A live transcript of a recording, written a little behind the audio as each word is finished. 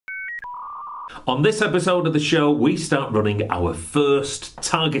On this episode of the show, we start running our first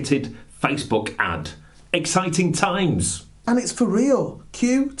targeted Facebook ad. Exciting times. And it's for real.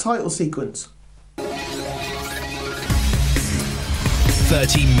 Cue title sequence.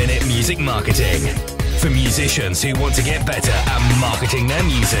 30-minute music marketing for musicians who want to get better at marketing their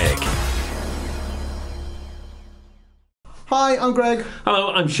music. Hi, I'm Greg.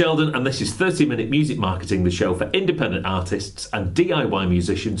 Hello, I'm Sheldon, and this is 30-minute music marketing, the show for independent artists and DIY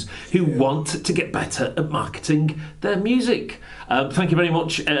musicians who want to get better at marketing their music. Thank you very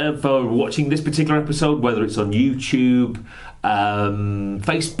much for watching this particular episode, whether it's on YouTube,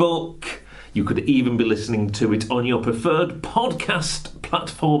 Facebook. You could even be listening to it on your preferred podcast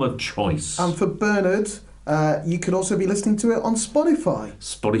platform of choice. And for Bernard, you could also be listening to it on Spotify.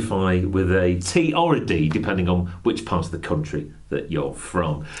 Spotify with a T or a D, depending on which part of the country that you're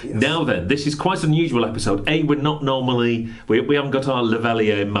from. Yes. Now then, this is quite an unusual episode. We're not normally... We haven't got our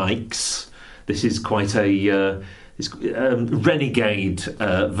lavalier mics. This is quite a... renegade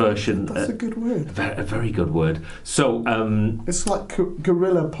version. That's a good word. A very good word. So it's like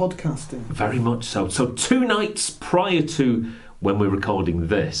guerrilla podcasting. Very much so. So 2 nights prior to when we're recording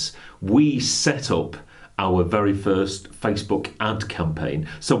this, we set up our very first Facebook ad campaign.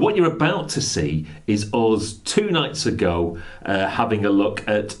 So what you're about to see is us 2 nights ago having a look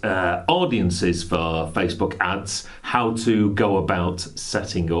at audiences for Facebook ads, how to go about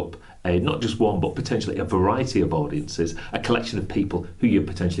setting up not just one, but potentially a variety of audiences, a collection of people who you're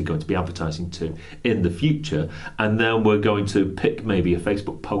potentially going to be advertising to in the future. And then we're going to pick maybe a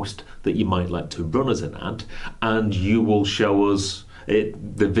Facebook post that you might like to run as an ad, and you will show us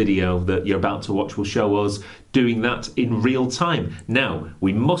the video that you're about to watch will show us doing that in real time. Now,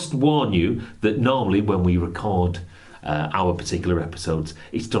 we must warn you that normally when we record our particular episodes,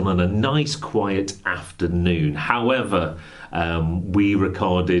 it's done on a nice quiet afternoon. However, we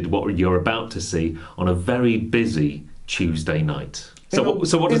recorded what you're about to see on a very busy Tuesday night. In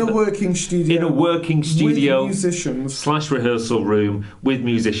a working studio. In a working studio. With musicians. / rehearsal room with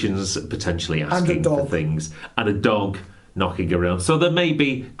musicians potentially asking for things. And a dog knocking around. So there may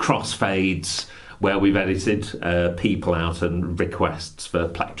be crossfades where we've edited people out and requests for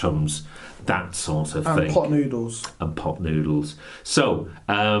plectrums, that sort of thing. And pot noodles. And pot noodles. So,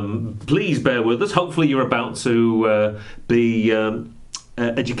 please bear with us. Hopefully you're about to be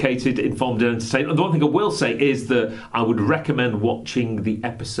educated, informed and entertained. And the one thing I will say is that I would recommend watching the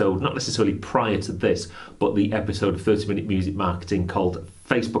episode, not necessarily prior to this, but the episode of 30-Minute Music Marketing called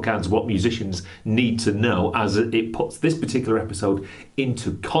Facebook Ads, What Musicians Need to Know, as it puts this particular episode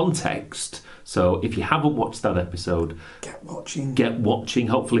into context. So if you haven't watched that episode, get watching.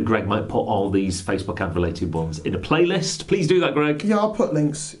 Hopefully Greg might put all these Facebook ad related ones in a playlist. Please do that, Greg. Yeah, I'll put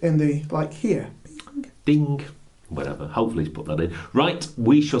links in the, here. Bing. Whatever. Hopefully he's put that in. Right,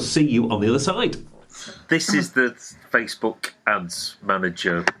 we shall see you on the other side. This is the Facebook Ads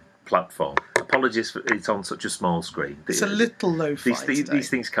Manager platform. Apologies for it's on such a small screen. It's a little low-fi these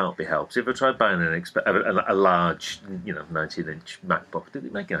things can't be helped. If I tried buying a large, 19-inch MacBook, did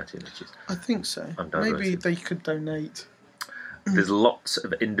it make 19 inches? I think so. Maybe they could donate. There's lots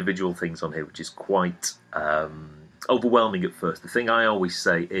of individual things on here, which is quite overwhelming at first. The thing I always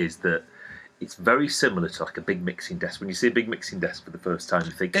say is that it's very similar to like a big mixing desk. When you see a big mixing desk for the first time,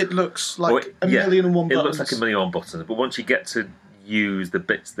 you think... It looks like a million and one buttons. It looks like a million and one buttons. But once you get to use the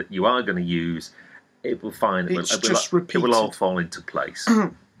bits that you are going to use, it will find... It will all fall into place.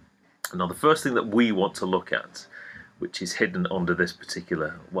 Now, the first thing that we want to look at, which is hidden under this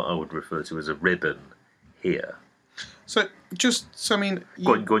particular, what I would refer to as a ribbon here. So,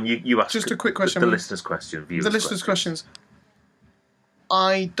 Go on, you ask just a quick question. The listener's question. The listener's questions.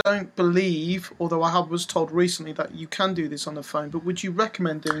 I don't believe, although I was told recently that you can do this on the phone, but would you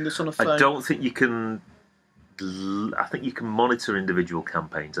recommend doing this on a phone? I don't think you can... I think you can monitor individual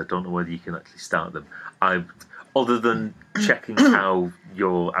campaigns. I don't know whether you can actually start them. Other than checking how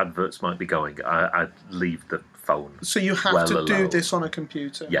your adverts might be going, I'd leave the phone. So you have to do this on a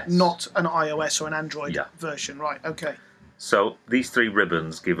computer? Yes. Not an iOS or an Android version, right, okay. So these 3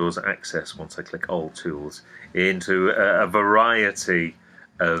 ribbons give us access, once I click All Tools, into a variety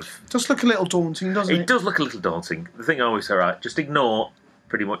of... It does look a little daunting, doesn't it? It does look a little daunting. The thing I always say, right, just ignore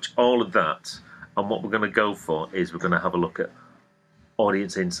pretty much all of that, and what we're going to go for is we're going to have a look at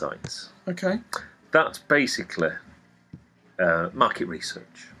audience insights. Okay. That's basically market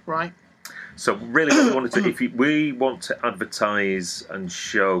research. Right. So really what we want to do, if we want to advertise and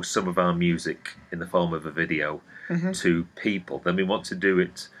show some of our music in the form of a video to people, then we want to do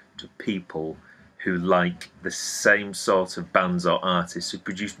it to people who like the same sort of bands or artists who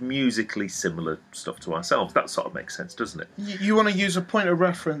produce musically similar stuff to ourselves. That sort of makes sense, doesn't it? You want to use a point of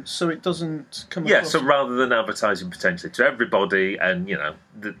reference so it doesn't come Yeah, across. so rather than advertising potentially to everybody and, you know,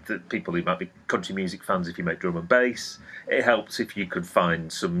 the people who might be country music fans if you make drum and bass, it helps if you could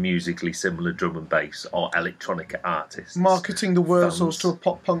find some musically similar drum and bass or electronic artists. Marketing the Wurzels to a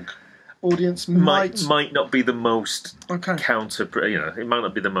pop punk audience might not be the most Okay. it might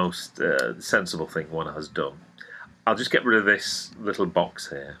not be the most sensible thing one has done. I'll just get rid of this little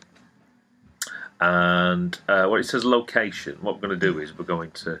box here. And what it says location, what we're going to do is we're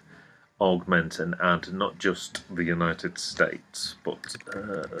going to augment and add not just the United States, but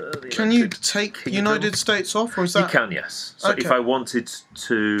Can you take United States off, or is that You can, yes. So Okay. if I wanted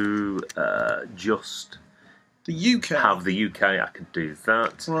to just the UK? have the UK, I could do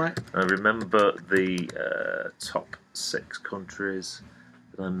that. Right. I remember the top 6 countries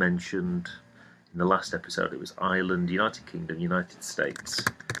that I mentioned in the last episode. It was Ireland, United Kingdom, United States,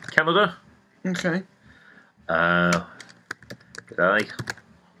 Canada. Okay. G'day.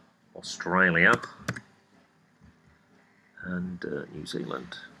 Australia. And New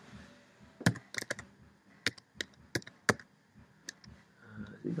Zealand.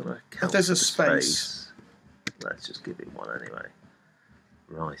 Is he gonna count There's a the space. Let's just give it one anyway.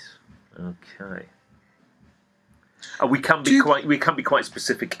 Right. Okay. We can be quite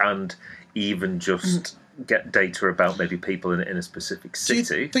specific and even just get data about maybe people in a specific Do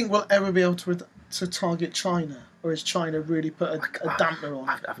city. you think we'll ever be able to target China, or is China really put a dampener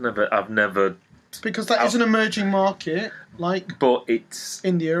on it? I've never. Because that is an emerging market, like But it's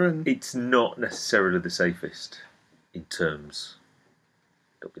India and it's not necessarily the safest in terms.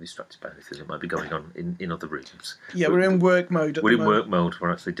 Don't be distracted by anything that might be going on in other rooms. yeah, we're in work mode at We're the in moment. work mode.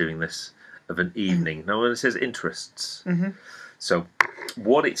 We're actually doing this of an evening. Now, when it says interests, so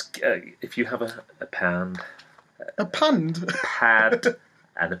what it's if you have a pan, A pand. pad,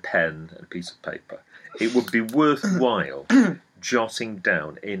 and a pen and a piece of paper, it would be worthwhile jotting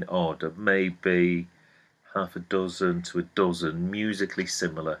down in order maybe half a dozen to a dozen musically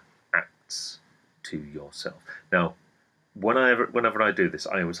similar acts to yourself. Now, whenever I do this,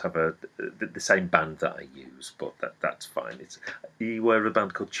 I always have the same band that I use, but that's fine. You aware of a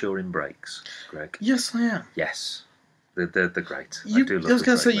band called Turing Breaks, Greg? Yes, I am. Yes, they're great. You, I do love I was them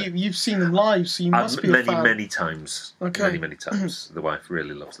going to say greatly. you've seen them live, so you must be a fan. Many times. Okay. Many times. The wife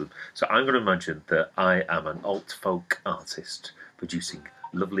really loves them. So I'm going to imagine that I am an alt folk artist producing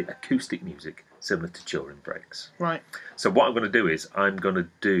lovely acoustic music similar to Turing Breaks. Right. So what I'm going to do is I'm going to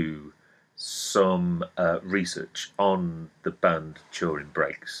do some research on the band Turing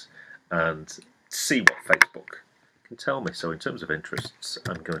Breaks and see what Facebook can tell me. So in terms of interests,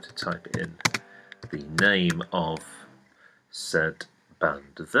 I'm going to type in the name of said band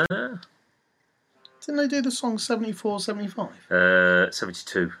there. Didn't they do the song 74, 75?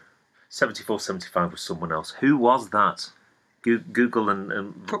 72. 74, 75 was someone else. Who was that? Google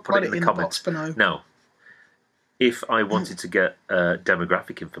and put it in the comments. box below. Now, if I wanted to get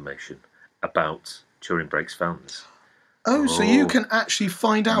demographic information about Turing Breaks fans, Oh, so you can actually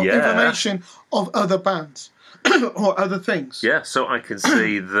find out Yeah. information of other bands or other things. yeah, so I can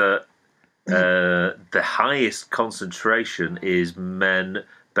see that the highest concentration is men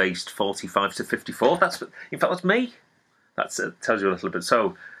based 45 to 54. In fact, that's me. That tells you a little bit.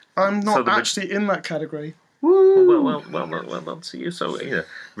 So, I'm not So the- actually in that category. well done to you. So,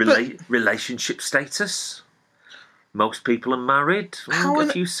 relationship status. Most people are married. How A on-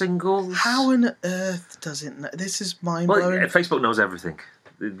 few singles. How on earth does it know? This is mind Well, blowing. Facebook knows everything.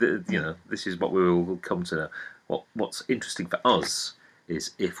 This is what we will come to now. What's interesting for us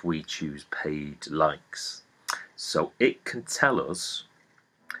is if we choose paid likes. So it can tell us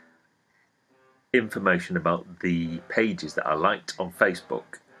information about the pages that are liked on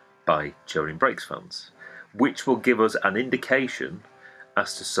Facebook by Turing Breaks fans, which will give us an indication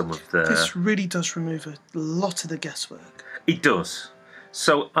as to some of the... This really does remove a lot of the guesswork. It does.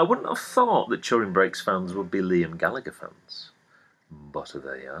 So I wouldn't have thought that Turing Breaks fans would be Liam Gallagher fans, but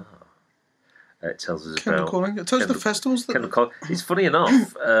they are. It tells us Kendall about... Calling. It tells us the Kendall- festivals that... Kendall Calling. It's funny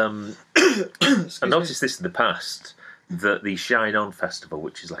enough, I noticed this in the past, that the Shine On Festival,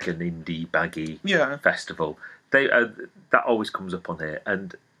 which is like an indie baggy Yeah. festival, that always comes up on here,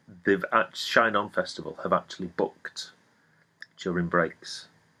 and the Shine On Festival have actually booked Turing Breaks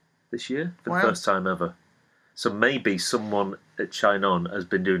this year for Wow. the first time ever. So maybe someone at Shine On has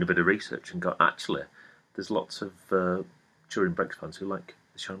been doing a bit of research and got, actually, there's lots of Turing Breaks fans who like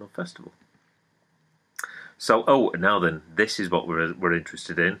the Shine On Festival. So, now then, this is what we're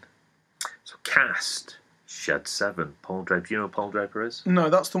interested in. So, cast Shed 7, Paul Draper. Do you know who Paul Draper is? No,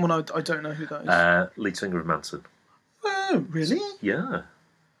 that's the one I don't know who that is. Lead singer of Manson. Oh, really? Yeah.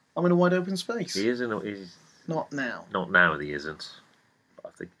 I'm in a wide open space. He is he's Not now. not now, he isn't.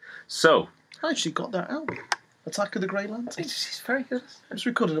 But I think. So. I actually got that album. Attack of the Grey Lanterns. It's very good. It was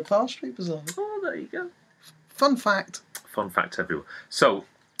recorded at Park Street Bazaar. Oh, there you go. Fun fact. Fun fact, everyone. So,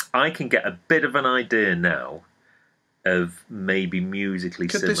 I can get a bit of an idea now of maybe musically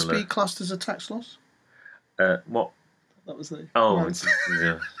Could similar. this be classed as a tax loss? What? That was the... Oh, Manson.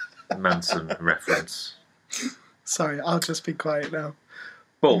 yeah. Manson reference. Sorry, I'll just be quiet now.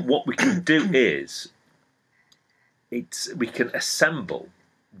 But what we can do is, we can assemble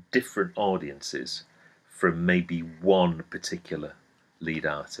different audiences from maybe one particular lead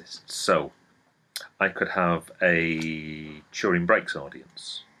artist. So, I could have a Turing Breaks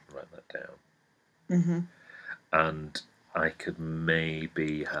audience. Write that down. Mm-hmm. And I could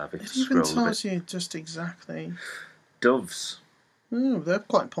maybe have, if It you even scroll a tells bit, you just exactly... Doves. Oh, they're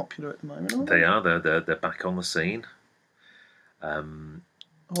quite popular at the moment, aren't they? They are. They're back on the scene.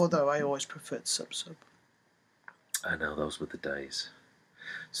 Although I always preferred Sub. I know, those were the days.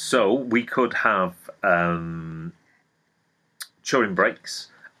 So we could have Turing Breaks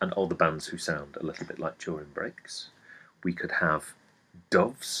and all the bands who sound a little bit like Turing Breaks. We could have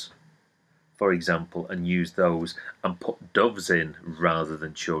Doves, for example, and use those and put Doves in rather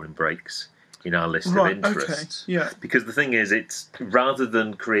than Turing Breaks in our list of interests. Okay. Yeah. Because the thing is, it's rather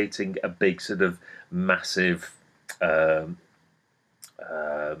than creating a big sort of massive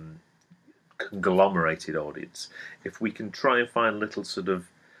conglomerated audience, if we can try and find little sort of,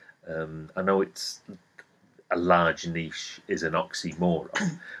 I know it's a large niche is an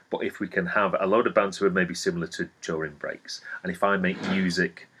oxymoron, but if we can have a load of bands who are maybe similar to Turing Breaks, and if I make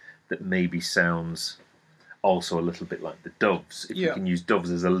music that maybe sounds also a little bit like the Doves, if we can use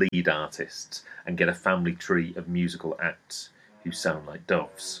Doves as a lead artist and get a family tree of musical acts who sound like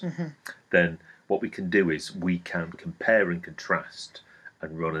Doves, then what we can do is we can compare and contrast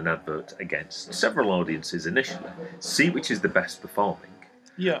and run an advert against several audiences initially, see which is the best performing,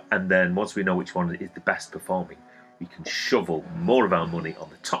 and then once we know which one is the best performing, we can shovel more of our money on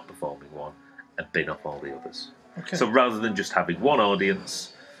the top performing one and bin off all the others. Okay. So rather than just having one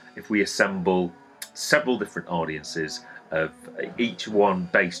audience, if we assemble several different audiences of each one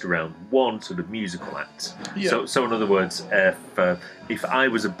based around one sort of musical act. So in other words, if I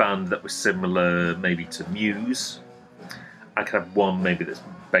was a band that was similar maybe to Muse, I could have one maybe that's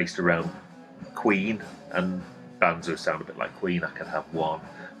based around Queen and bands who sound a bit like Queen. I could have one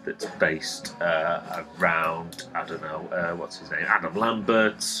that's based around, I don't know, what's his name, Adam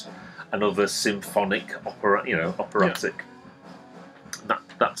Lambert, another symphonic operatic.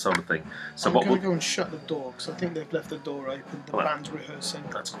 That sort of thing. So I'm going to go and shut the door because I think they've left the door open. The band's rehearsing.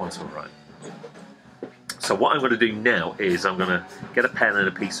 That's quite all right. So what I'm going to do now is I'm going to get a pen and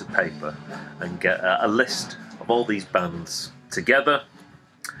a piece of paper and get a list of all these bands together,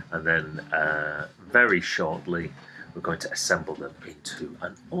 and then very shortly we're going to assemble them into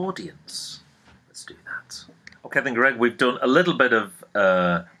an audience. Let's do that. Okay then, Greg, we've done a little bit of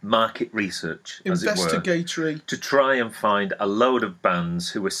market research, as it were, investigatory, to try and find a load of bands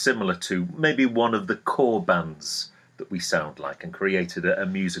who are similar to maybe one of the core bands that we sound like, and created a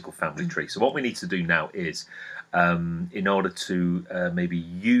musical family tree. So what we need to do now is, in order to maybe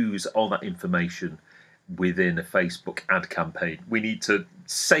use all that information within a Facebook ad campaign, we need to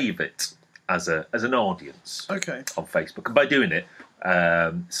save it as an audience on Facebook. And by doing it,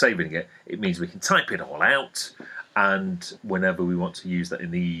 saving it, it means we can type it all out, and whenever we want to use that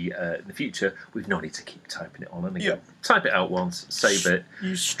in the future, we've no need to keep typing it on and again. Type it out once, save it.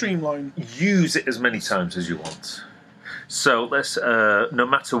 You streamline. Use it as many times as you want. So let's, no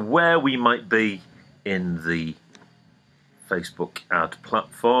matter where we might be in the Facebook ad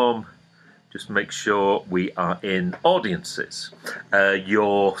platform, just make sure we are in audiences.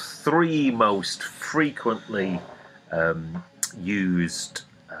 Your three most frequently used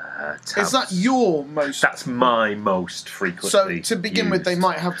tabs. Is that your most? That's my most frequently. So to begin with, used. they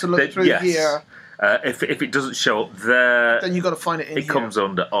might have to look through here. If it doesn't show up there, then you've got to find it in here. It comes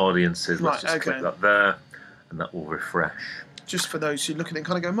under audiences. Let's Right, just click that there, and that will refresh. Just for those who look at it and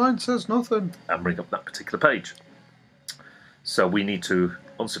kind of go, mine says nothing. And bring up that particular page. So we need to,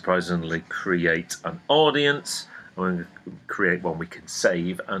 unsurprisingly, create an audience. And we're going to create one we can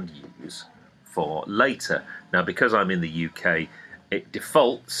save and use for later. Now, because I'm in the UK, it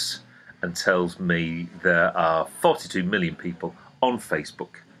defaults and tells me there are 42 million people on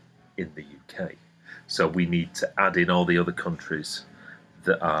Facebook in the UK. So we need to add in all the other countries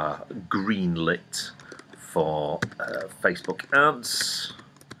that are green-lit for Facebook ads.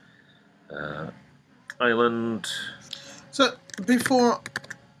 Island. So before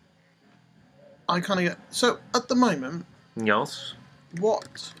I kind of get at the moment, Yes. what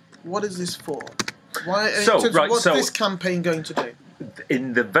is this for? Why? What's this campaign going to do?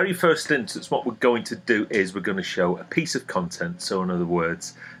 In the very first instance, what we're going to do is we're going to show a piece of content. So, in other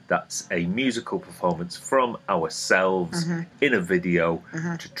words, that's a musical performance from ourselves in a video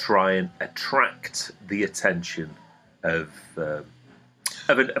to try and attract the attention of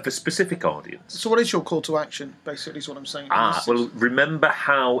a specific audience. So, what is your call to action? Basically, is what I'm saying. Well, remember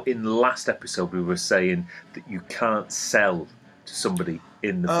how in the last episode we were saying that you can't sell to somebody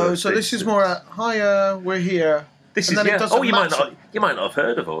in the first. So this is more hiya, we're here. This and is then it doesn't you matter. might not have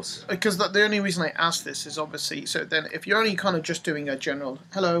heard of us. Because the only reason I ask this is obviously so then if you're only kind of just doing a general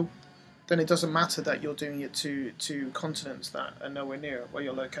hello, then it doesn't matter that you're doing it to continents that are nowhere near where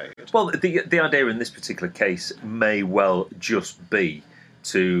you're located. Well, the idea in this particular case may well just be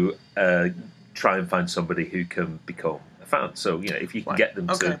to try and find somebody who can become a fan. So if you can get them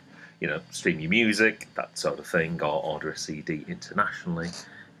to stream your music, that sort of thing, or order a CD internationally,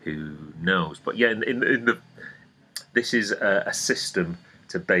 who knows? But yeah, this is a system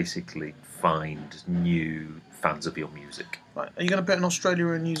to basically find new fans of your music. Right. Are you going to put in Australia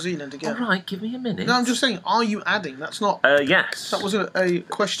and New Zealand again? All right, give me a minute. No, I'm just saying, are you adding? That's not... Yes. That was a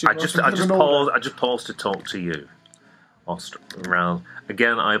question. I just paused to talk to you. Around.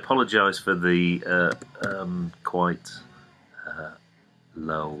 Again, I apologise for the quite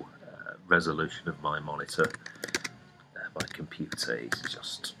low resolution of my monitor. My computer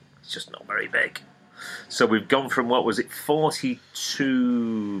is just not very big. So we've gone from, what was it,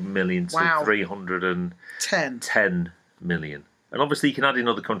 42 million to 310 million. And obviously you can add in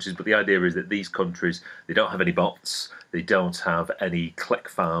other countries, but the idea is that these countries, they don't have any bots, they don't have any click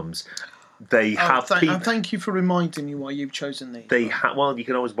farms. They have people... And thank you for reminding me why you've chosen these. Well, you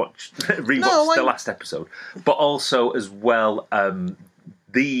can always rewatch the last episode. But also, as well,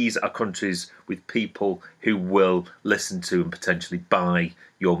 these are countries with people who will listen to and potentially buy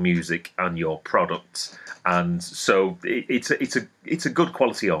your music and your products, and so it's a good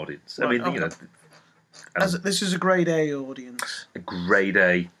quality audience. Right, I mean, this is a grade A audience. A grade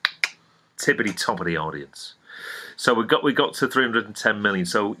A, tippity toppity audience. So we got to 310 million.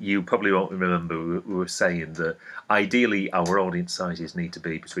 So you probably won't remember we were saying that ideally our audience sizes need to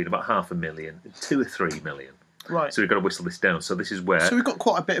be between about 500,000 and 2 or 3 million. Right. So we've got to whistle this down. So this is where... So we've got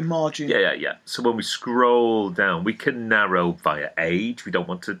quite a bit of margin. Yeah. So when we scroll down, we can narrow via age. We don't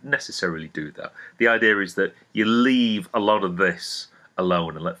want to necessarily do that. The idea is that you leave a lot of this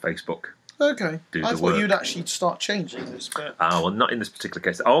alone and let Facebook do the work. I thought you'd actually start changing this bit. Well, not in this particular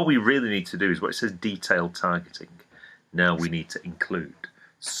case. All we really need to do is what it says detailed targeting. Now we need to include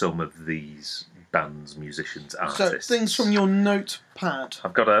some of these bands, musicians, artists. So things from your notepad.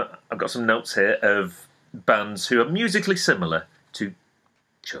 I've got some notes here of bands who are musically similar to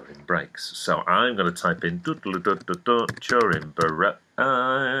Turin Breaks. So I'm going to type in Turin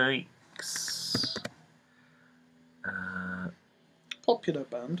Breaks. Popular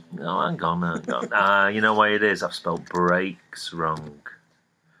band. No, hang on. You know why it is? I've spelled breaks wrong.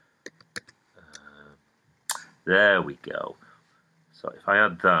 There we go. So if I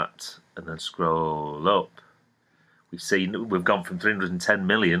add that and then scroll up, we've gone from 310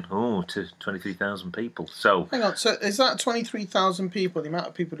 million to 23,000 people. So hang on. So is that 23,000 people? The amount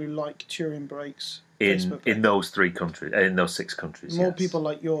of people who like Turin Breaks in those 3 countries, in those 6 countries. More people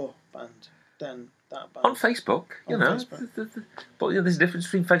like your band than that band on Facebook. Facebook. But there's a difference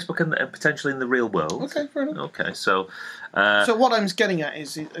between Facebook and potentially in the real world. Okay, fair enough. Okay, so so what I'm getting at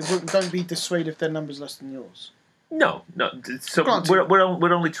is, don't be dissuaded if their number's less than yours. No. So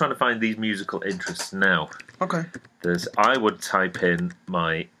we're only trying to find these musical interests now. Okay. I would type in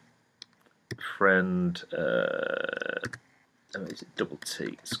my friend, is it double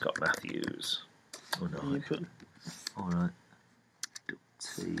T, Scott Matthews? Oh no. All right. Double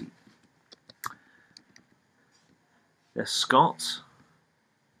T. There's Scott.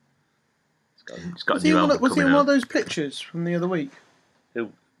 He's got a new album Was he in coming one out. of those pictures from the other week? Who?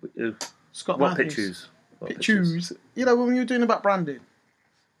 Scott What Matthews. pictures? Pictures. You know, when you were doing about branding,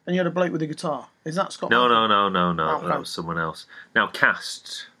 and you had a bloke with a guitar. Is that Scott No. Matthews? Oh, that was someone else. Now,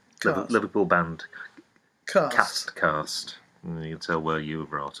 Cast. Liverpool band. Cast. You can tell where you were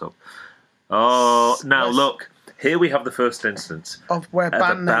brought up. Oh, now look. Here we have the first instance of where a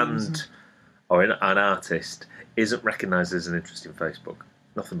band or an artist isn't recognised as an interest in Facebook.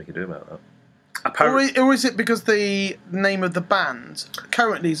 Nothing we can do about that. Or is it because the name of the band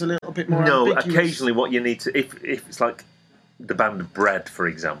currently is a little bit more ambiguous? Occasionally what you need to... If it's like the band Bread, for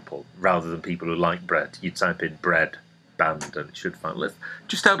example, rather than people who like bread, you type in Bread band, and it should find.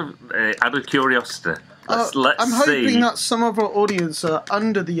 Just out of curiosity, let's I'm see. hoping that some of our audience are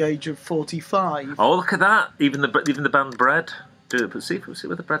under the age of 45. Oh, look at that! Even the band Bread. See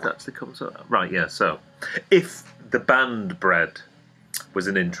where the bread actually comes up. Right, yeah. So, if the band Bread was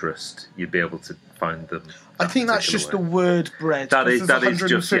an interest, you'd be able to find them. I think that's just the word bread. That is just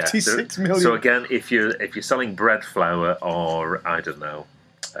 156 million. So again, if you're selling bread flour or I don't know,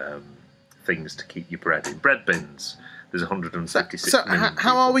 things to keep your bread in bread bins, there's 156 million.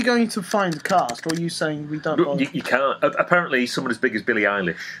 How are we going to find the cast? Or are you saying we don't? You can't. Apparently, someone as big as Billie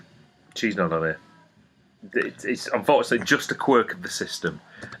Eilish, she's not on here. It's unfortunately just a quirk of the system.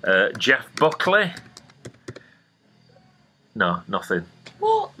 Jeff Buckley. No, nothing.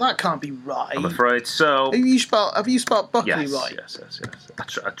 What? That can't be right. I'm afraid so. Have you spelled Buckley right? Yes.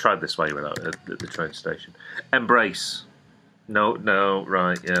 I tried this way without at the train station. Embrace. No,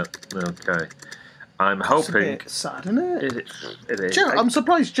 right, yeah, okay. I'm hoping. It's a bit sad, isn't it? It is. I'm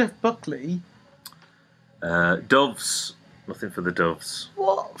surprised Jeff Buckley. Doves. Nothing for the Doves.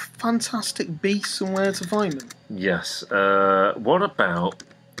 What fantastic beasts and where to find them? Yes. What about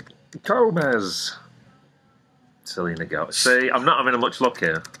Gomez? Selena Gomez. See, I'm not having much luck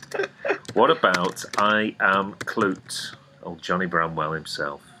here. What about I Am Clute? Old Johnny Bramwell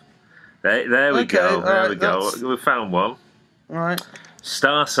himself. There we go. There we go. We found one. All right.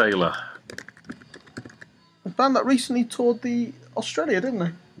 Star Sailor. A band that recently toured Australia, didn't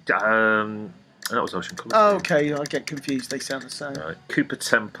they? That was Ocean Colours. Oh, okay, I get confused. They sound the same. Right. Cooper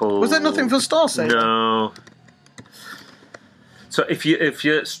Temple. Was there nothing for Star Sailor? No. So if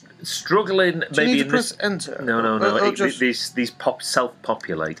you're struggling, Do maybe you need to in press this, enter? no. Just... These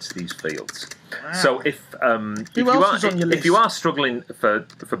self-populate these fields. Wow. So if you are struggling for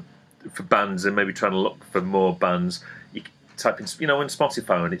bands and maybe trying to look for more bands, you type in, in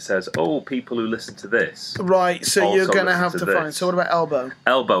Spotify and it says, "Oh, people who listen to this." Right. So also you're going to have listen to to find. this. So what about Elbow?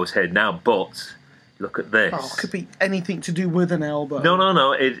 Elbow's here now, but look at this. Oh, it could be anything to do with an elbow.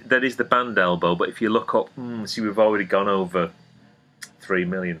 No. That is the band Elbow. But if you look up, see, we've already gone over 3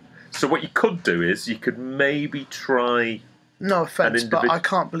 million. So what you could do is you could maybe try. No offence, but I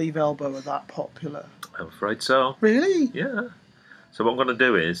can't believe Elbow are that popular. I'm afraid so. Really? Yeah. So what I'm going to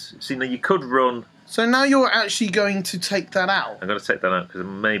do is, see, now you could run. So now you're actually going to take that out. I'm going to take that out because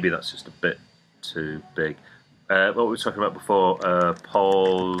maybe that's just a bit too big. What we were talking about before,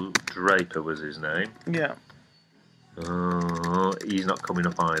 Paul Draper was his name. Yeah. He's not coming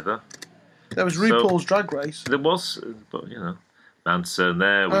up either. There was RuPaul's Drag Race. There was, but Manson,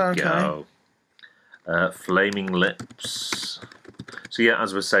 there we go. Flaming Lips. So yeah,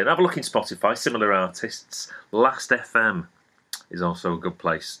 as I was saying, have a look in Spotify, similar artists. Last FM is also a good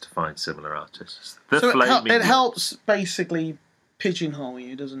place to find similar artists. It helps basically pigeonhole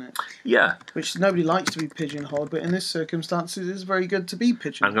you, doesn't it? Yeah. Which nobody likes to be pigeonholed, but in this circumstances it's very good to be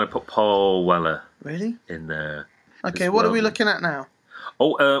pigeonholed. I'm going to put Paul Weller really in there. Okay, what are we looking at now?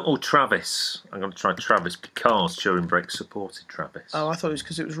 Travis. I'm going to try Travis because Turing Break supported Travis. Oh, I thought it was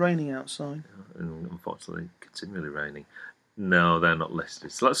because it was raining outside. And unfortunately, continually raining. No, they're not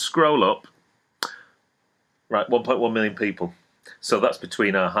listed. So let's scroll up. Right, 1.1 million people. So that's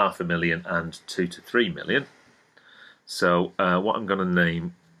between our 500,000 and 2 to 3 million. So what I'm going to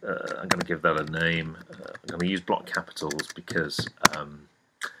name, I'm going to give that a name. I'm going to use block capitals because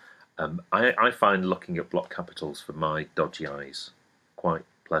I find looking at block capitals for my dodgy eyes quite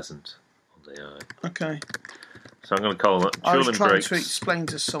pleasant on the eye. Okay. So I'm going to call that I was Turing trying Breaks. to explain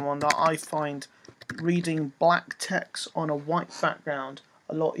to someone that I find reading black text on a white background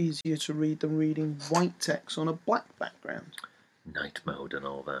a lot easier to read than reading white text on a black background. Night mode and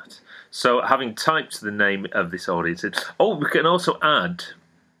all that. So having typed the name of this audience, we can also add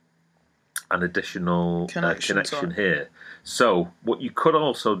an additional connection here. So what you could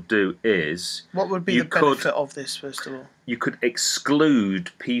also do is... What would be the benefit of this, first of all? You could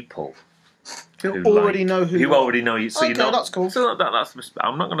exclude people who already know who you are. Already know you. So okay, that's cool. So that's,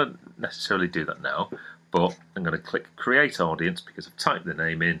 I'm not going to necessarily do that now, but I'm going to click Create Audience because I've typed the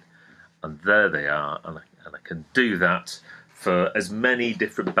name in, and there they are, and I can do that for as many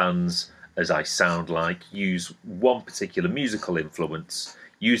different bands as I sound like, use one particular musical influence,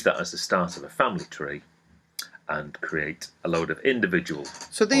 use that as the start of a family tree, and create a load of individual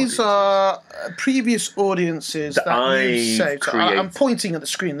So these are previous audiences that you've saved. So I'm pointing at the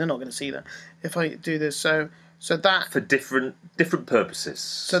screen, they're not going to see that. If I do this, so that... For different purposes.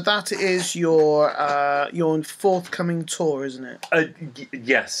 So that is your forthcoming tour, isn't it?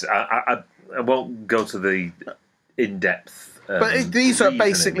 Yes, I won't go to the in-depth... but these are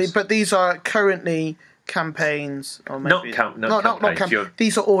basically, these are currently campaigns, or maybe not campaigns.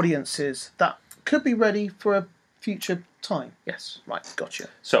 These are audiences that could be ready for future time. Yes. Right, gotcha.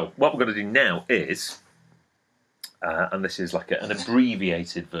 So what we're going to do now is, and this is like an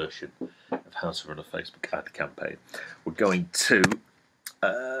abbreviated version of how to run a Facebook ad campaign. We're going to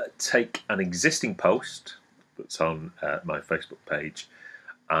take an existing post that's on my Facebook page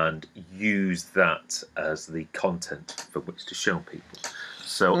and use that as the content for which to show people.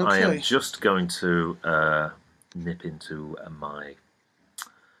 So I am just going to nip into my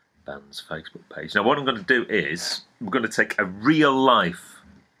band's Facebook page. Now what I'm going to do is we're going to take a real life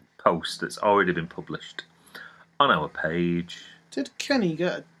post that's already been published on our page. Did Kenny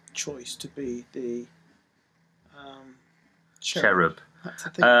get a choice to be the cherub?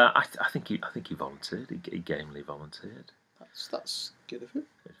 I think he volunteered. He gamely volunteered. That's good of him.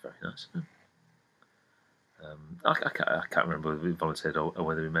 It's very nice. I can't remember whether we volunteered or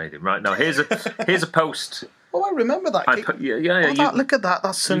whether we made him. Right now, here's a post. Oh, I remember that. Look at that.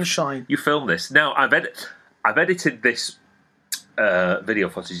 That's sunshine. You filmed this. Now I've edited this video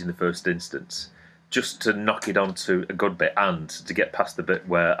footage in the first instance just to knock it onto a good bit and to get past the bit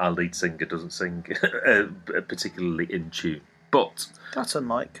where our lead singer doesn't sing particularly in tune. But that's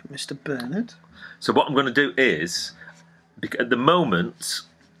unlike Mr. Bernard. So what I'm going to do is, at the moment,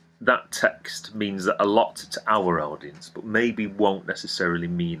 that text means a lot to our audience, but maybe won't necessarily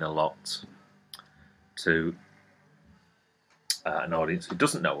mean a lot to an audience who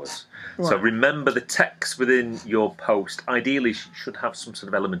doesn't know us. Right. So remember, the text within your post ideally should have some sort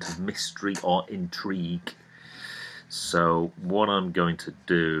of element of mystery or intrigue. So what I'm going to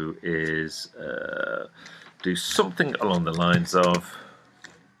do is do something along the lines of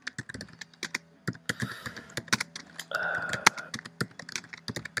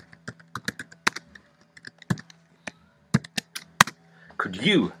could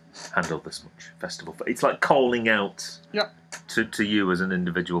you handle this much festival? It's like calling out to you as an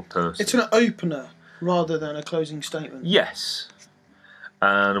individual person. It's an opener rather than a closing statement. Yes.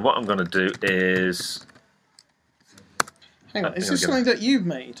 And what I'm going to do is... Hang on, is this something that you've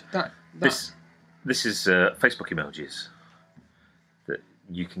made? This is Facebook emojis that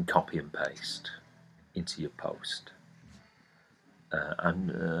you can copy and paste into your post.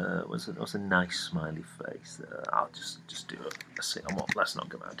 What's a nice smiley face? I'll just do it. Let's not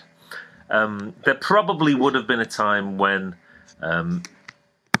go mad. There probably would have been a time when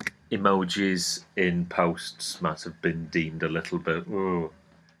emojis in posts might have been deemed a little bit,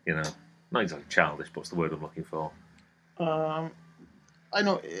 not exactly childish, but what's the word I'm looking for? I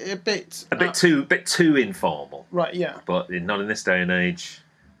know, a bit too informal. Right, yeah. But not in this day and age.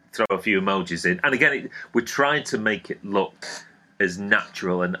 Throw a few emojis in, and again, we're trying to make it look as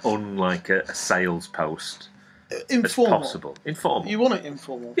natural and unlike a sales post informal. as possible. Informal. You want it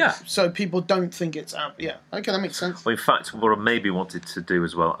informal. Yeah. So people don't think it's... yeah. Okay, that makes sense. Well, in fact, what I maybe wanted to do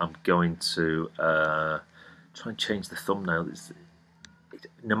as well, I'm going to try and change the thumbnail.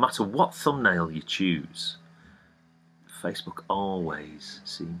 No matter what thumbnail you choose, Facebook always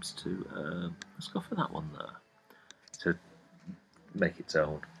seems to... let's go for that one there. To make its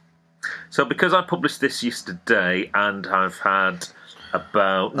own. So because I published this yesterday and I've had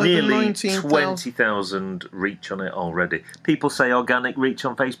about nearly 20,000 reach on it already. People say organic reach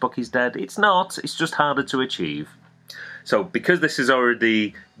on Facebook is dead. It's not. It's just harder to achieve. So because this has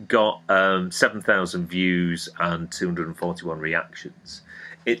already got 7,000 views and 241 reactions,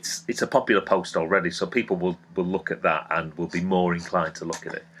 it's a popular post already. So people will look at that and will be more inclined to look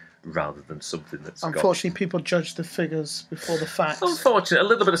at it, rather than something that's unfortunately people judge the figures before the facts. Unfortunately, a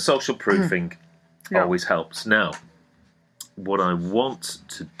little bit of social proofing always helps. Now, what I want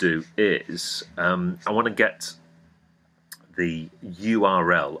to do is I want to get the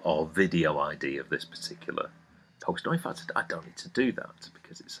URL or video ID of this particular post. No, in fact, I don't need to do that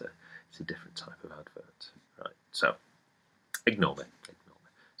because it's a different type of advert. Right, so ignore me.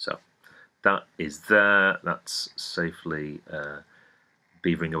 So that is there. That's safely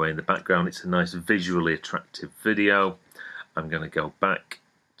beavering away in the background. It's a nice visually attractive video. I'm going to go back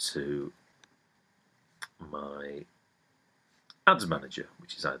to my ads manager,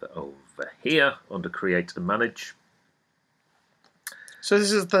 which is either over here under create and manage. So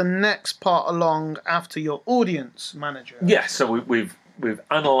this is the next part along after your audience manager. Yeah, so we've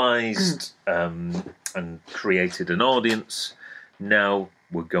analysed and created an audience. Now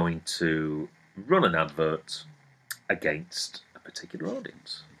we're going to run an advert against a particular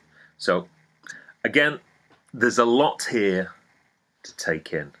audience. So again, there's a lot here to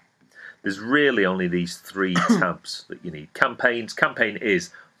take in. There's really only these three tabs that you need. Campaigns. Campaign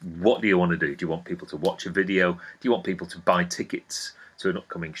is, what do you want to do? Do you want people to watch a video? Do you want people to buy tickets to an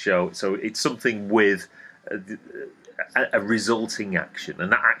upcoming show? So it's something with a resulting action,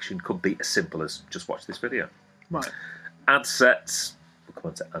 and that action could be as simple as just watch this video. Right. Ad sets, we'll come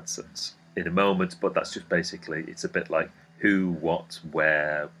on to ad sets in a moment, but that's just basically, it's a bit like who, what,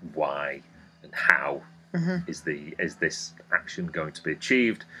 where, why, and how is this action going to be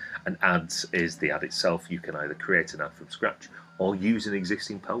achieved. And ads is the ad itself. You can either create an ad from scratch or use an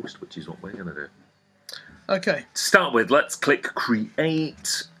existing post, which is what we're going to do. Okay. To start with, let's click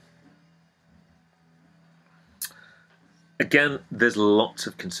Create. Again, there's lots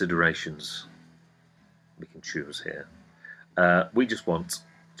of considerations we can choose here. We just want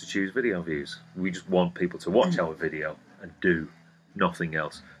to choose video views. We just want people to watch our video and do nothing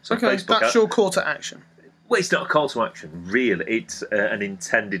else. So Okay, Facebook that's your call to action. Well, it's not a call to action, really. It's an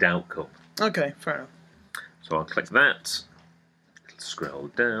intended outcome. Okay, fair enough. So I'll click that. Scroll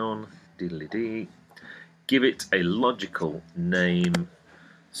down. Diddly-dee. Give it a logical name.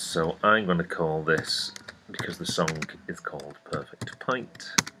 So I'm going to call this, because the song is called Perfect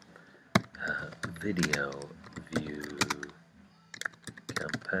Pint, Video View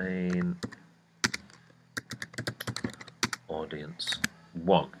Campaign Audience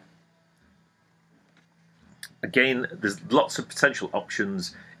 1. Again, there's lots of potential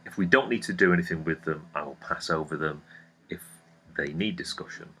options. If we don't need to do anything with them, I will pass over them. If they need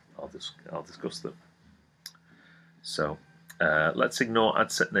discussion, I'll discuss them. So let's ignore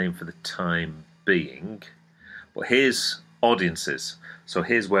ad set name for the time being. But here's audiences. So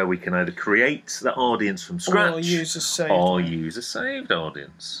here's where we can either create the audience from scratch or use a saved use a saved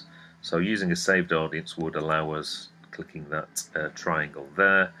audience. So using a saved audience would allow us, clicking that triangle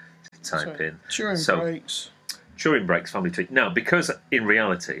there, to type in. Turing breaks. Turing Breaks Family Tree. Now, because in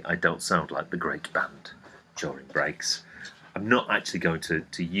reality I don't sound like the great band Turing Breaks, I'm not actually going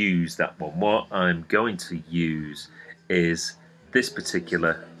to use that one. What I'm going to use is this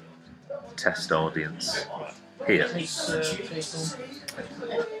particular test audience here.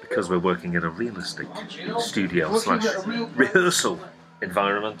 Because we're working in a realistic studio / rehearsal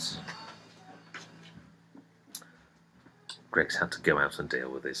environment, Greg's had to go out and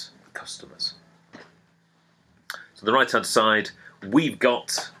deal with his customers. So the right-hand side, we've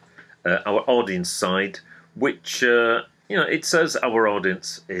got our audience side, which it says our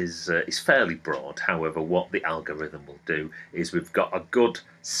audience is fairly broad. However, what the algorithm will do is we've got a good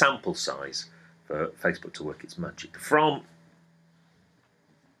sample size for Facebook to work its magic from.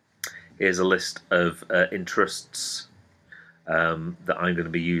 Here's a list of interests that I'm going to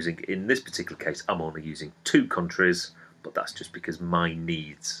be using. In this particular case, I'm only using 2 countries, but that's just because my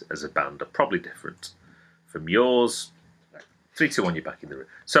needs as a band are probably different from yours. 3, 2, 1, you're back in the room.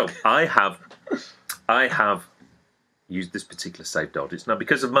 So I have used this particular saved audience now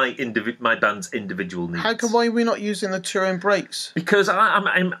because of my band's individual needs. Why are we not using the Turing breaks? Because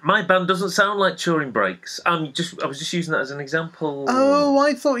my band doesn't sound like Turing Breaks. I was just using that as an example. Oh,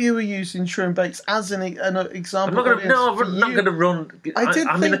 I thought you were using Turing breaks as an example. I'm not going to run.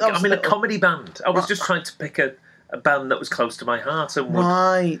 I'm in a comedy band. I was just trying to pick a band that was close to my heart and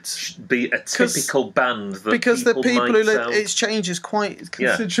would be a typical band that because people the people might who sound. It changes quite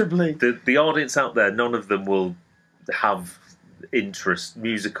considerably. Yeah. The audience out there, none of them will have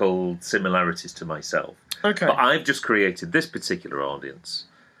musical similarities to myself. Okay. But I've just created this particular audience.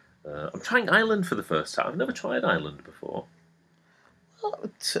 I'm trying Ireland for the first time. I've never tried Ireland before.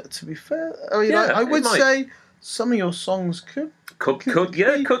 Well, to be fair, I would say some of your songs could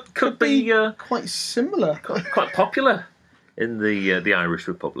be quite similar, quite popular in the Irish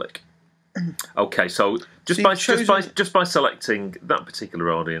Republic. Okay, so just by selecting that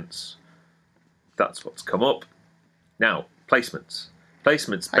particular audience, that's what's come up. Now, placements.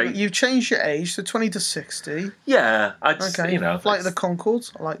 You've changed your age to 20 to 60. Yeah, Flight of the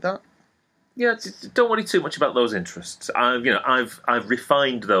Conchords. I like that. Yeah, don't worry too much about those interests. I've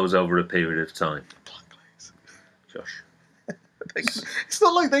refined those over a period of time. Josh. It's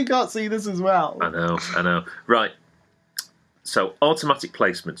not like they can't see this as well. I know. Right. So, automatic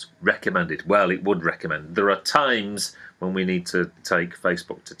placements recommended. Well, it would recommend. There are times when we need to take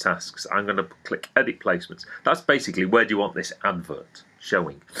Facebook to tasks. I'm going to click Edit Placements. That's basically where do you want this advert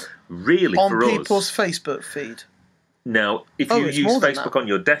showing. Really, for us... On people's Facebook feed. Now, if you use Facebook on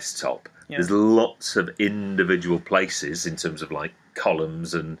your desktop, there's lots of individual places in terms of like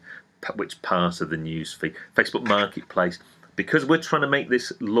columns and which part of the news feed. Facebook Marketplace. Because we're trying to make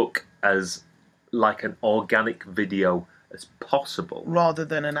this look as like an organic video as possible, rather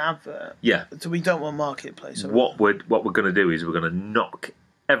than an advert. Yeah. So we don't want Marketplace. What we're going to do is we're going to knock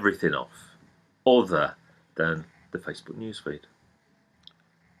everything off, other than the Facebook newsfeed.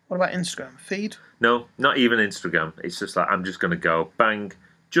 What about Instagram feed? No, not even Instagram. It's just like I'm just going to go bang,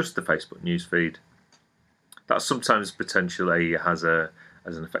 just the Facebook newsfeed. That sometimes potentially has an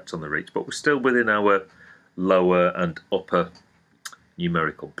effect on the reach, but we're still within our lower and upper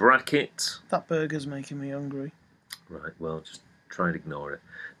numerical bracket. That burger's making me hungry. Right, well, just try and ignore it.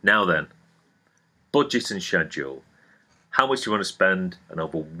 Now then, budget and schedule. How much do you want to spend and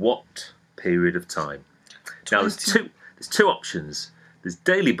over what period of time? Now, there's two options. There's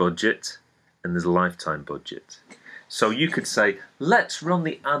daily budget and there's lifetime budget. So you could say, let's run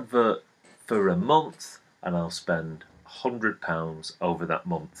the advert for a month and I'll spend £100 over that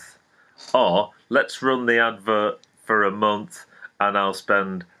month. Or, let's run the advert for a month and I'll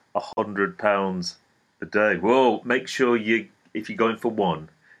spend £100 a day. Whoa, make sure if you're going for one,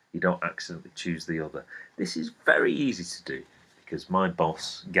 you don't accidentally choose the other. This is very easy to do because my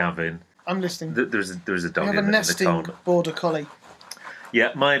boss, Gavin... I'm listening. There's a dog we have in a the nesting corner. border collie.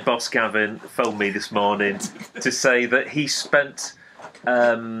 Yeah, my boss Gavin phoned me this morning to say that he spent 4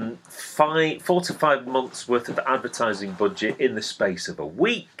 to 5 months worth of advertising budget in the space of a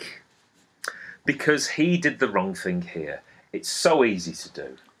week because he did the wrong thing here. It's so easy to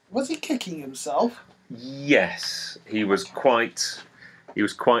do. Was he kicking himself? Yes, he was quite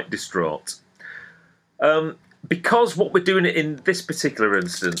distraught. Because what we're doing in this particular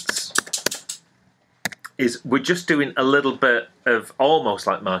instance is we're just doing a little bit of almost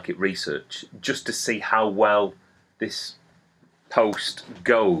like market research just to see how well this post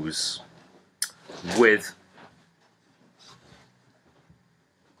goes with...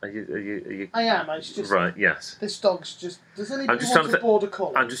 Are you... I am. It's just right. Yes. This dog's just. Does anybody just want a border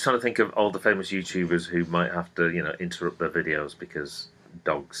collie? I'm just trying to think of all the famous YouTubers who might have to, interrupt their videos because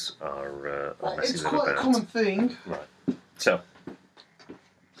dogs are messing It's them quite about. a common thing. Right. So,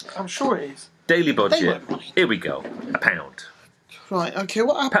 I'm sure it is. daily They budget. won't mind. Here we go. £1. Right. Okay.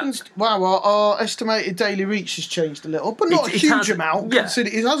 What happens? Wow. Our estimated daily reach has changed a little, but not a huge has- amount. yeah.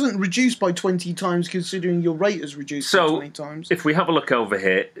 It hasn't reduced by 20 times, considering your rate has reduced by So, 20 times. if we have a look over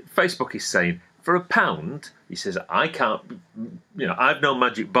here, Facebook is saying for £1, he says, I can't, I've no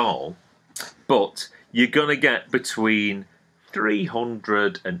magic ball, but you're going to get between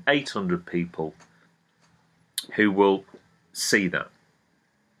 300 and 800 people who will see that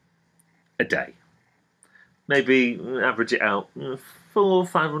a day. Maybe average it out, 400 or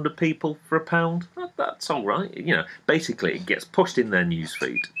 500 people for £1. That's all right. Basically it gets pushed in their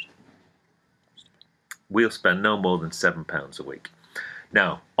newsfeed. We'll spend no more than £7 a week.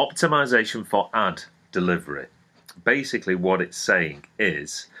 Now, optimization for ad delivery. Basically what it's saying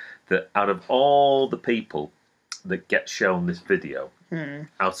is that out of all the people that get shown this video,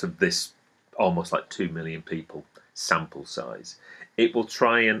 out of this almost like 2 million people sample size, it will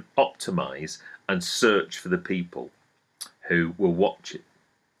try and optimize and search for the people who will watch it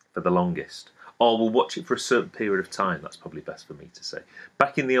for the longest, or will watch it for a certain period of time. That's probably best for me to say.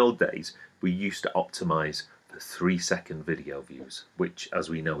 Back in the old days, we used to optimize for 3-second video views, which, as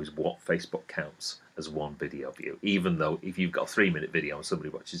we know, is what Facebook counts as one video view. Even though if you've got a 3-minute video and somebody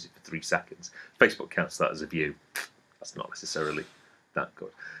watches it for 3 seconds, Facebook counts that as a view. That's not necessarily that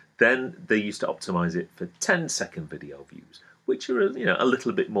good. Then they used to optimize it for 10-second video views, which are a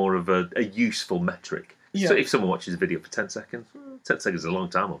little bit more of a useful metric. Yeah. So if someone watches a video for 10 seconds, 10 seconds is a long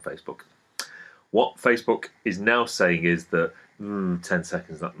time on Facebook. What Facebook is now saying is that 10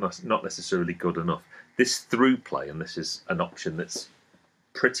 seconds that's not necessarily good enough. This through play, and this is an option that's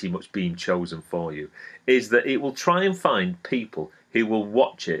pretty much being chosen for you, is that it will try and find people who will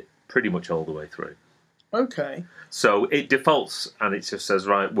watch it pretty much all the way through. Okay. So it defaults and it just says,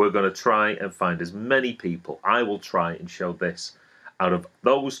 right, we're going to try and find as many people. I will try and show this out of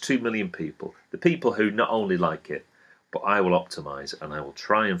those 2 million people, the people who not only like it, but I will optimize and I will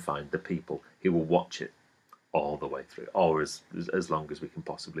try and find the people who will watch it all the way through, or as long as we can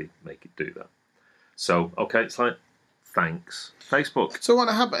possibly make it do that. So, okay, it's like, thanks, Facebook. So what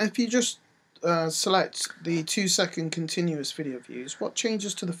happens if you just select the 2-second continuous video views? What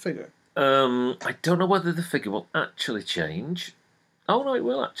changes to the figure? I don't know whether the figure will actually change. Oh, no, it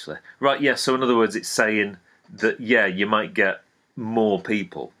will actually. Right, yeah, so in other words, it's saying that, yeah, you might get more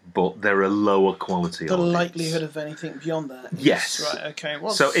people, but they're a lower quality The audience. likelihood of anything beyond that? Yes. Right, okay.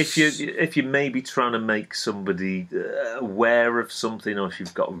 So if you may be trying to make somebody aware of something, or if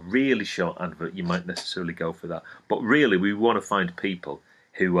you've got a really short advert, you might necessarily go for that. But really, we want to find people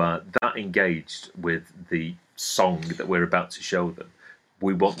who are that engaged with the song that we're about to show them.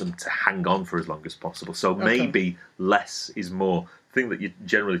 We want them to hang on for as long as possible. So maybe less is more. The thing that you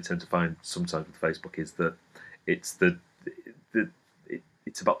generally tend to find sometimes with Facebook is that it's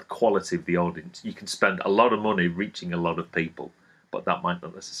it's about the quality of the audience. You can spend a lot of money reaching a lot of people, but that might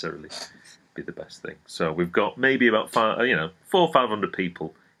not necessarily be the best thing. So we've got maybe about 400 or 500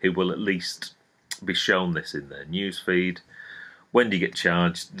 people who will at least be shown this in their newsfeed. When do you get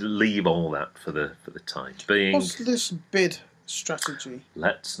charged? Leave all that for the time being. What's this bid strategy?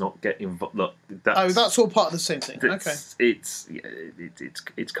 Let's not get involved. Look, that's all part of the same thing. Okay.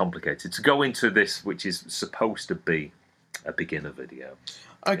 It's complicated to go into this, which is supposed to be a beginner video.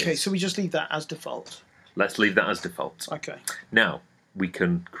 Okay, so we just leave that as default. Let's leave that as default. Okay. Now we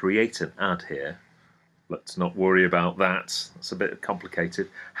can create an ad here. Let's not worry about that. That's a bit complicated.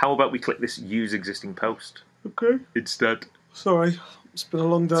 How about we click this use existing post? Okay. Instead. Sorry, it's been a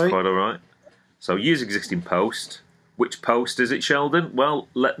long day. It's quite all right. So use existing post. Which post is it, Sheldon? Well,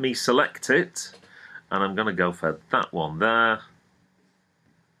 let me select it. And I'm going to go for that one there.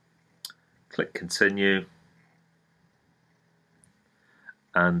 Click continue.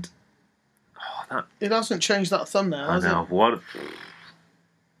 And it hasn't changed that thumbnail, has I know. it? What?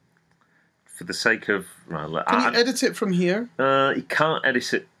 For the sake of... Right, can you edit it from here? You can't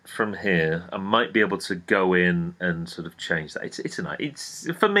edit it from here. I might be able to go in and sort of change that. It's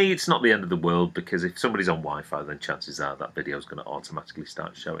for me, it's not the end of the world, because if somebody's on Wi-Fi, then chances are that video is going to automatically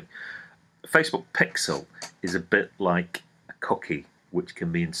start showing. Facebook Pixel is a bit like a cookie, which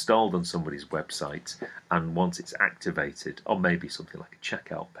can be installed on somebody's website, and once it's activated, or maybe something like a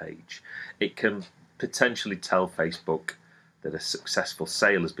checkout page, it can potentially tell Facebook that a successful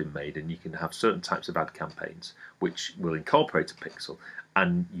sale has been made, and you can have certain types of ad campaigns which will incorporate a pixel,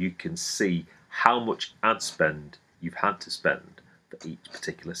 and you can see how much ad spend you've had to spend for each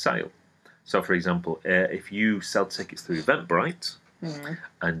particular sale. So, for example, if you sell tickets through Eventbrite,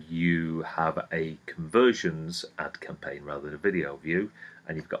 and you have a conversions ad campaign rather than a video view,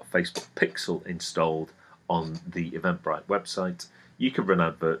 and you've got Facebook Pixel installed on the Eventbrite website, you can run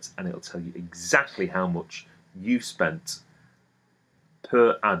adverts and it'll tell you exactly how much you spent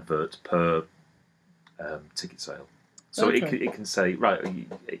per advert per ticket sale. So it can say, right,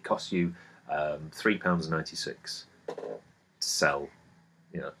 it costs you £3.96 to sell,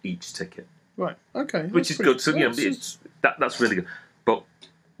 each ticket. Right. Okay. Which is good. So that's really good. But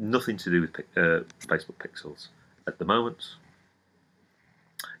nothing to do with Facebook Pixels at the moment.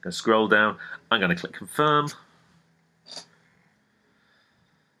 I'm going to scroll down. I'm going to click confirm.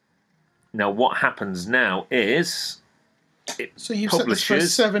 Now, what happens now is so you've publishes, set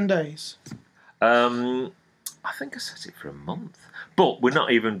this for 7 days. I think I set it for a month, but we're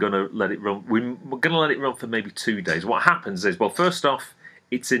not even going to let it run. We're going to let it run for maybe 2 days. What happens is, well, first off,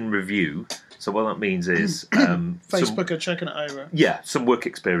 it's in review. So what that means is Facebook are checking it over. Yeah, some work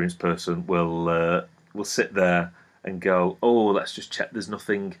experienced person will sit there and go, oh, let's just check there's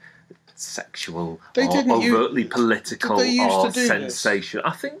nothing sexual or overtly political or sensational.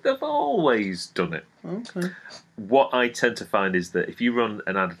 I think they've always done it. Okay. What I tend to find is that if you run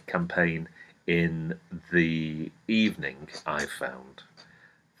an ad campaign in the evening, I've found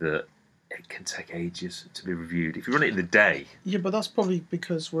that it can take ages to be reviewed. If you run it in the day... Yeah, but that's probably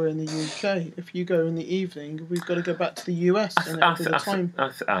because we're in the UK. If you go in the evening, we've got to go back to the US I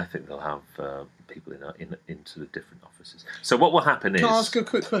think they'll have people into the different offices. So what will happen is... Can I ask a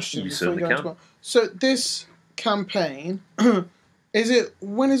quick question? You certainly can. So this campaign,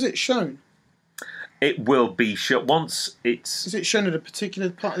 when is it shown? It will be shown once it's... Is it shown at a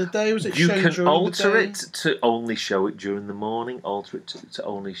particular part of the day, or is it shown during the day? You can alter it to only show it during the morning, alter it to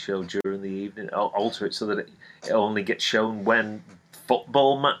only show during the evening, alter it so that it only gets shown when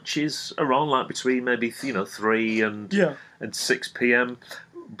football matches are on, like between maybe 3 and 6 p.m.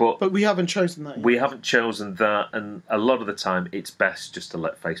 But we haven't chosen that yet. We haven't chosen that, and a lot of the time it's best just to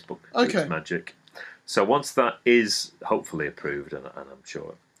let Facebook do its magic. So once that is hopefully approved, and I'm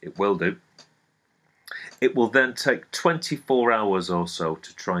sure it will do, it will then take 24 hours or so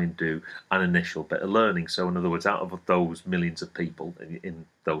to try and do an initial bit of learning. So in other words, out of those millions of people in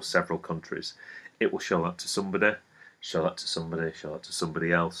those several countries, it will show that to somebody, show that to somebody, show that to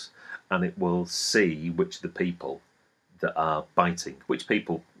somebody else, and it will see which of the people that are biting, which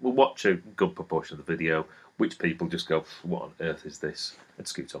people will watch a good proportion of the video, which people just go, what on earth is this, and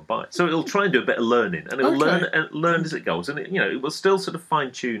scoot on by. So it'll try and do a bit of learning, and it'll learn as it goes, and it will still sort of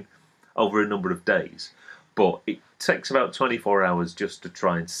fine-tune over a number of days. But it takes about 24 hours just to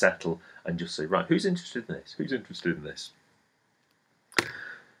try and settle and just say, right, who's interested in this? Who's interested in this?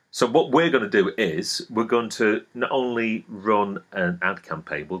 So what we're going to do is we're going to not only run an ad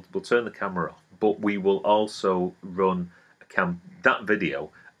campaign, we'll turn the camera off, but we will also run that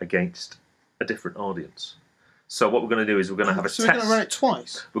video against a different audience. So what we're going to do is we're going to have a test. So we're going to run it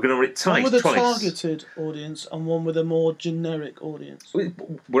twice? We're going to run it twice. One with a targeted audience and one with a more generic audience.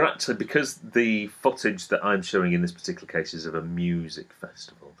 We're actually, because the footage that I'm showing in this particular case is of a music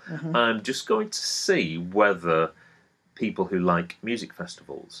festival, I'm just going to see whether people who like music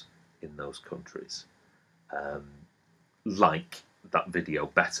festivals in those countries like that video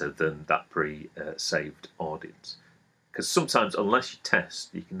better than that pre-saved audience. Because sometimes, unless you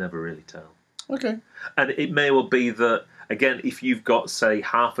test, you can never really tell. Okay. And it may well be that, again, if you've got, say,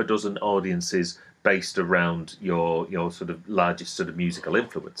 half a dozen audiences based around your sort of largest sort of musical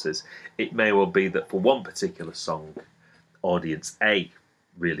influences, it may well be that for one particular song, audience A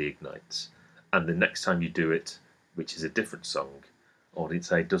really ignites, and the next time you do it, which is a different song,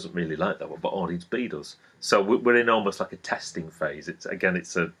 audience A doesn't really like that one, but audience B does. So we're in almost like a testing phase. It's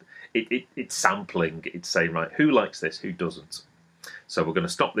sampling. It's saying, right, who likes this, who doesn't. So we're going to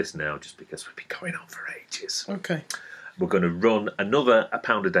stop this now, just because we've been going on for ages. Okay. We're going to run another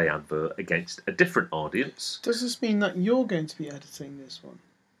 £1 a day advert against a different audience. Does this mean that you're going to be editing this one?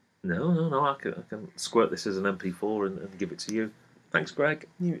 No. I can squirt this as an MP4 and give it to you. Thanks, Greg.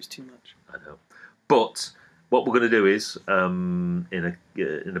 Knew it's too much. I know. But what we're going to do is,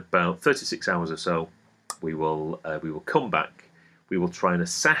 in about 36 hours or so, we will come back. We will try and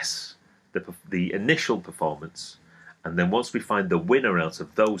assess the initial performance, and then once we find the winner out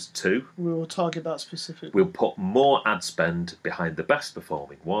of those two, We will target that specifically. we'll put more ad spend behind the best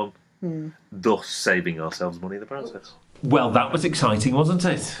performing one, thus saving ourselves money in the process. Well, that was exciting, wasn't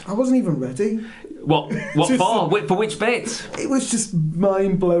it? I wasn't even ready. What Just- for? For which bit? It was just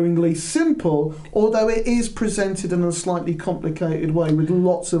mind-blowingly simple, although it is presented in a slightly complicated way with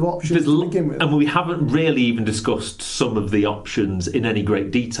lots of options to begin with. And we haven't really even discussed some of the options in any great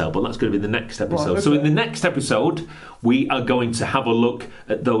detail, but that's going to be the next episode. Right, So in okay. the next episode, we are going to have a look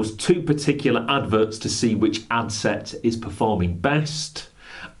at those two particular adverts to see which ad set is performing best.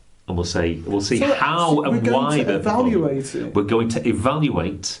 And we'll see So how we're and going why to they're evaluate performing. it. We're going to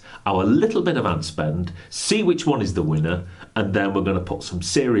evaluate our little bit of ad spend, see which one is the winner, and then we're going to put some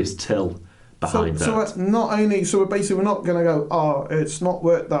serious till behind that. So it's not only we're not going to go, oh, it's not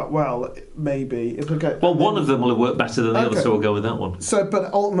worked that well. Maybe if we go. Well, one of them will have worked better than the other, Okay. so we'll go with that one. So,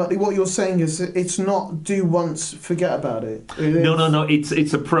 but ultimately, what you're saying is it's not do once, forget about it. No.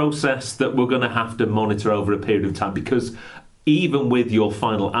 It's a process that we're going to have to monitor over a period of time, because even with your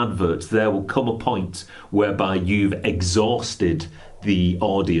final advert, there will come a point whereby you've exhausted the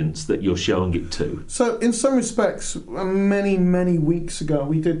audience that you're showing it to. So, in some respects, many weeks ago,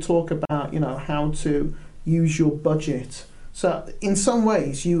 we did talk about how to use your budget. So, in some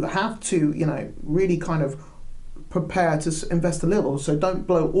ways, you have to really kind of prepare to invest a little. So, don't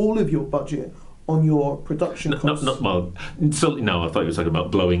blow all of your budget on your production costs. Certainly no. I thought you were talking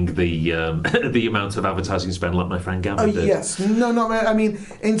about blowing the the amount of advertising spend, like my friend Gavin Oh did. yes, no. I mean,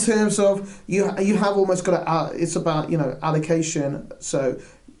 in terms of you have almost got to. It's about allocation. So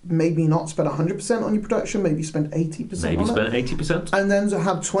maybe not spend 100% on your production. Maybe spend 80%. Maybe on spend it. 80%. And then to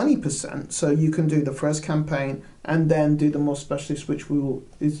have 20%, so you can do the first campaign and then do the more specialist, which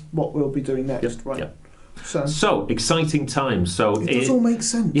is what we'll be doing next, Yep, right? yep. So exciting times. So it does all make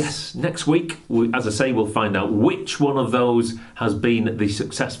sense. Yes, next week, as I say, we'll find out which one of those has been the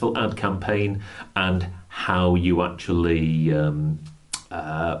successful ad campaign and how you actually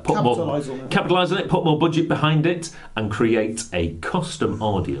Capitalise capitalise on it, put more budget behind it, and create a custom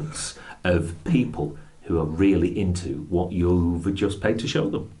audience of people who are really into what you've just paid to show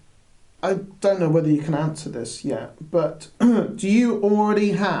them. I don't know whether you can answer this yet, but do you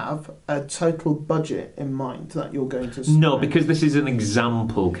already have a total budget in mind that you're going to spend? No, because this is an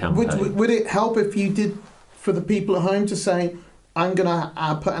example campaign. Would it help if you did, for the people at home, to say, I'm going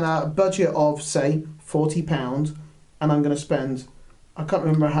to put in a budget of, say, £40, and I'm going to spend, I can't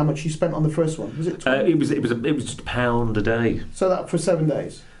remember how much you spent on the first one. Was it 20? It was just £1 a day. So that for 7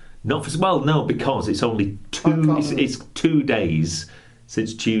 days? Not for, well, no, because it's only it's 2 days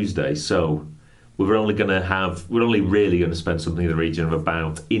since Tuesday, so we're only really going to spend something in the region of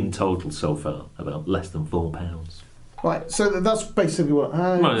about, in total so far, about less than £4. Right, so that's basically what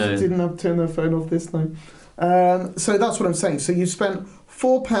I didn't have to turn the phone off this time. So that's what I'm saying. So you spent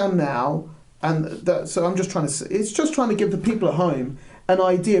 £4 now, and so I'm just trying to give the people at home an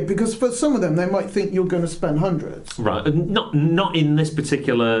idea, because for some of them they might think you're going to spend hundreds. Right, not in this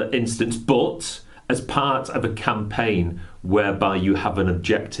particular instance, but as part of a campaign whereby you have an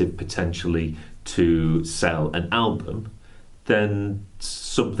objective potentially to sell an album, then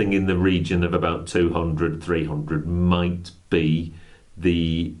something in the region of about 200, 300 might be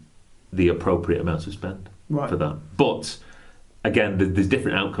the appropriate amount to spend for that. But again, there's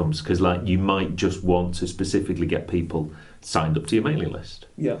different outcomes, because you might just want to specifically get people signed up to your mailing list.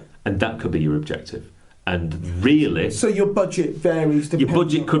 Yeah. And that could be your objective. And really, so your budget varies. Your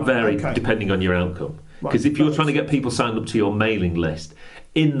budget could vary okay. depending on your outcome. Because Right, if you're trying to get people signed up to your mailing list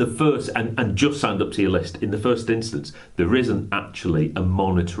in the first and just signed up to your list in the first instance, there isn't actually a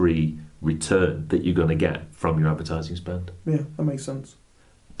monetary return that you're going to get from your advertising spend. Yeah, that makes sense.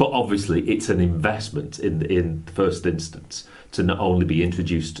 But obviously, it's an investment in the first instance to not only be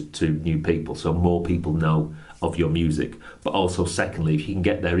introduced to new people, so more people know of your music, but also secondly, if you can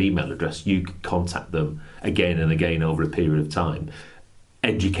get their email address, you can contact them again and again over a period of time,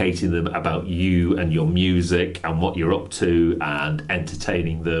 educating them about you and your music and what you're up to, and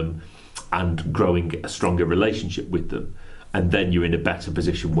entertaining them and growing a stronger relationship with them. And then you're in a better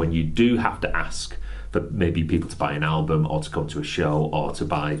position when you do have to ask for maybe people to buy an album or to come to a show or to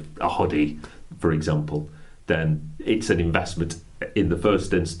buy a hoodie, for example. Then it's an investment in the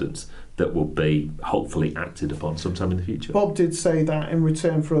first instance that will be hopefully acted upon sometime in the future. Bob did say that in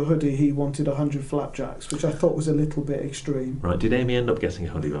return for a hoodie he wanted 100 flapjacks, which I thought was a little bit extreme. Right, did Amy end up getting a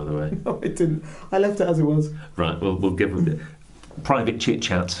hoodie, by the way? No, it didn't. I left it as it was. Right, well, we'll give them private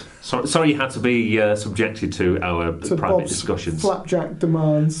chit-chat. Sorry you had to be subjected to our private Bob's discussions. Flapjack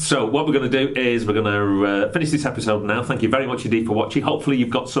demands. So what we're going to do is we're going to finish this episode now. Thank you very much indeed for watching. Hopefully you've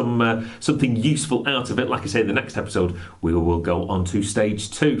got something useful out of it. Like I say, in the next episode we will go on to stage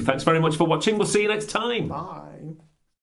 2. Thanks very much for watching. We'll see you next time. Bye.